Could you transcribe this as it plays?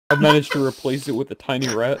I've managed to replace it with a tiny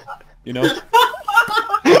rat, you know?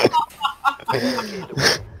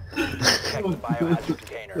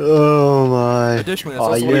 Oh my. Additionally, that's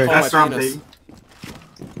also what we call my penis.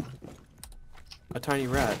 A tiny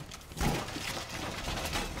rat.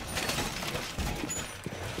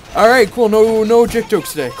 Alright, cool. No dick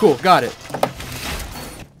jokes today. Cool, got it.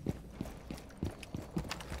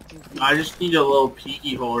 I just need a little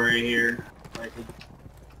peeky hole right here. Like,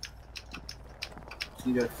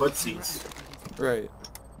 you got footsies. Right.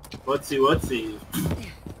 Footsie whootsie.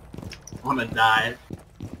 Wanna die.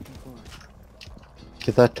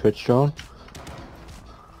 Get that Twitch drone.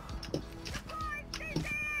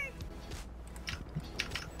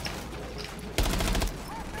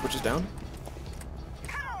 Twitch is down.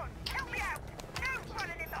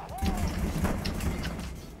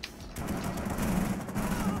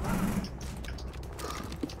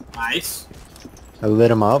 Nice. I lit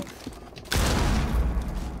him up.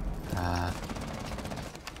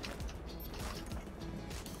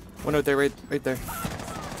 One out there, right there.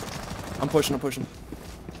 I'm pushing.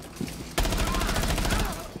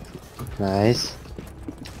 Nice.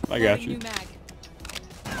 I got you.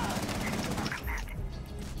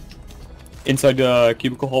 Inside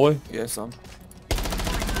cubicle hallway? Yeah, some.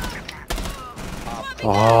 Oh,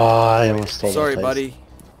 I almost stole Sorry, that place. buddy.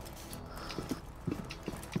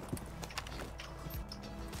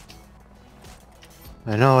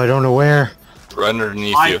 I know, I don't know where. Right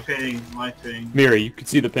underneath My you. ping. Miri, you can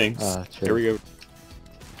see the pings. True. There we go.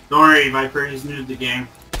 Don't worry, Viper, he's new to the game.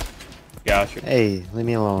 Gotcha. Hey, leave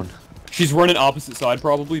me alone. She's running opposite side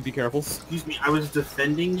probably, be careful. Excuse me, I was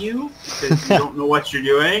defending you because you don't know what you're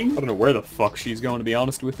doing. I don't know where the fuck she's going, to be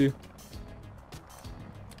honest with you.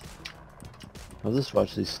 I'll just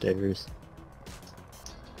watch these stairs.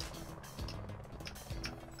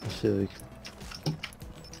 I feel like...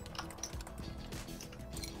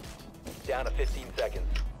 Down to 15 seconds.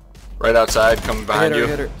 Right outside, coming behind you.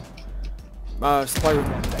 Hit her. Supply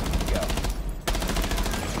room.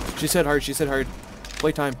 She said hard.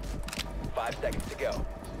 Playtime. 5 seconds to go.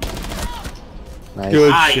 Nice. Good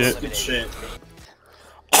Nice, shit. good shit.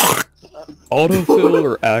 Autofill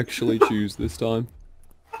or actually choose this time?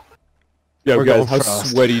 Yeah, We're guys, going how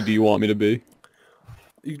frost. sweaty do you want me to be?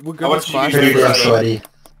 You were How good as much you Clash. do Pretty for damn that? sweaty.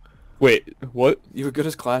 Wait, what? You were good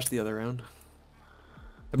as Clash the other round.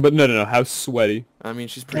 But no, how sweaty? I mean,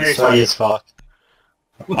 she's pretty Very sweaty. Sweaty as fuck.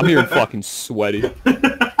 I'm hearing fucking sweaty.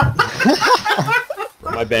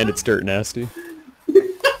 My bandit's dirt nasty.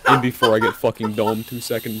 And before I get fucking domed 2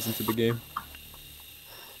 seconds into the game.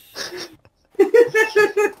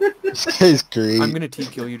 This guy's great. I'm gonna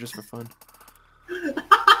T-kill you just for fun.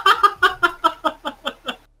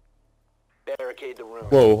 Barricade the room.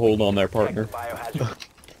 Whoa, hold on there, partner. Biohazard.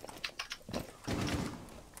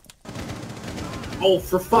 Oh,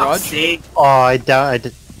 for fuck's Garage? sake. Oh, I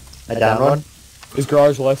downed one. Is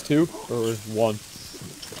garage last 2? Or is 1?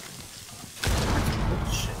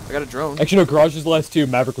 I got a drone. Actually, no, garage is the last 2.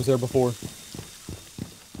 Maverick was there before.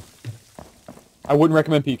 I wouldn't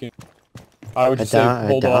recommend peeking. I would just say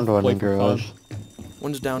hold off, downed one play in for garage. fun.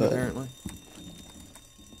 One's down But- apparently.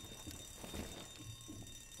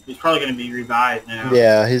 He's probably gonna be revived now.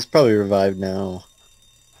 Yeah, he's probably revived now.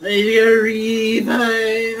 He's gonna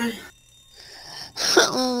revive.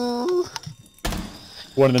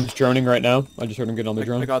 One of them's droning right now. I just heard him get on the I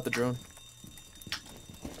drone. got the drone.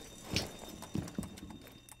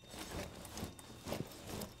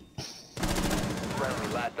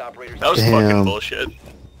 Friendly, last operator. That was Damn. fucking bullshit.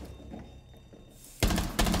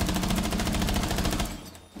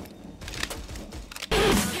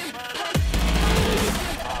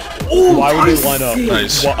 Oh, Why would they line up?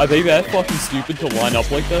 Nice. Are they that fucking stupid to line up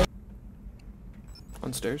like that?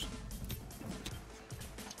 On stairs.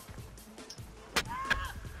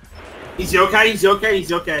 He's okay, he's okay,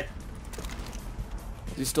 he's okay.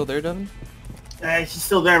 Is he still there, Devin? He's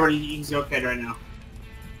still there, but he's okay right now.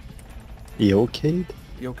 You okay?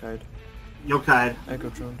 Yokide. Yokai. Echo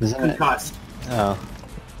drone. Is that? Concussed. Oh.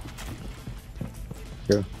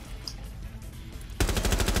 True.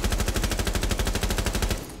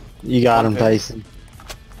 You got him, Okay. Tyson.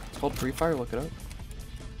 It's called Free Fire, look it up.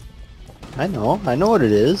 I know what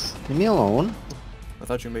it is. Leave me alone. I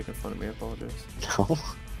thought you were making fun of me, I apologize. No.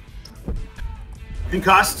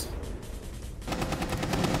 Concussed.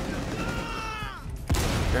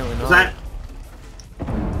 Apparently not. Was that?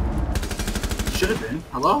 Should have been.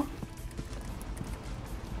 Hello?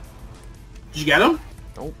 Did you get him?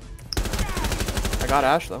 Nope. I got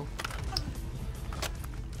Ash though.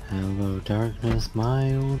 Hello, darkness,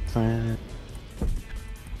 my old friend.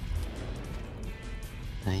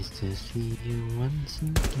 Nice to see you once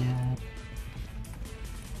again.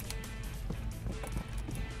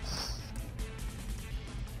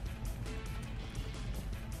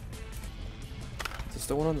 There's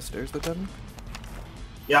still one on the stairs though, Devin?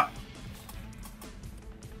 Yeah.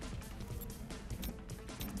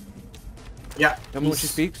 Yeah. Tell me when she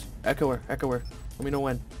speaks. Echo her. Echo her. Let me know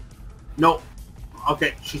when. No.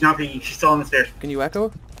 Okay, she's not peeking. She's still on the stairs. Can you echo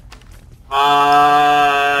her?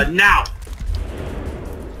 Now.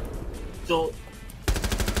 So.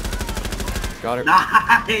 Got her.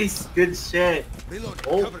 Nice. Good shit.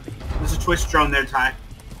 Oh, there's a twist drone there, Ty.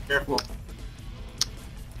 Careful.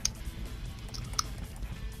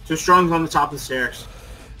 Twist drone's on the top of the stairs.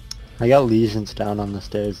 I got lesions down on the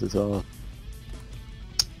stairs as well.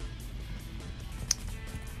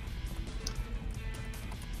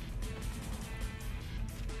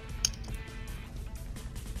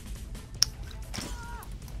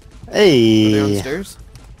 Are they on Hey. stairs?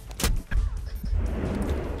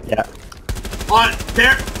 Yeah. On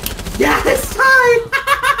there. Yes, Ty.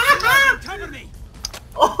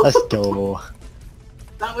 Oh, Let's go.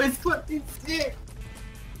 that was fucking sick.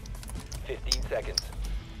 15 seconds.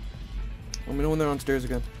 Let me know when they're on stairs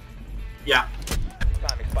again. Yeah.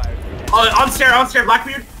 Time expires. Oh, on stairs,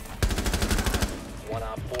 Blackbeard. 1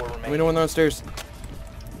 on 4 Let me remaining. know when they're on stairs.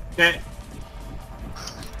 Okay.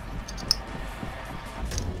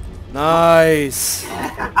 Nice.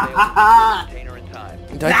 Container in time.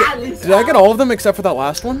 Did I get all of them except for that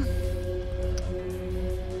last one?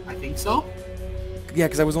 I think so. Yeah,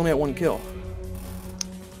 because I was only at 1 kill.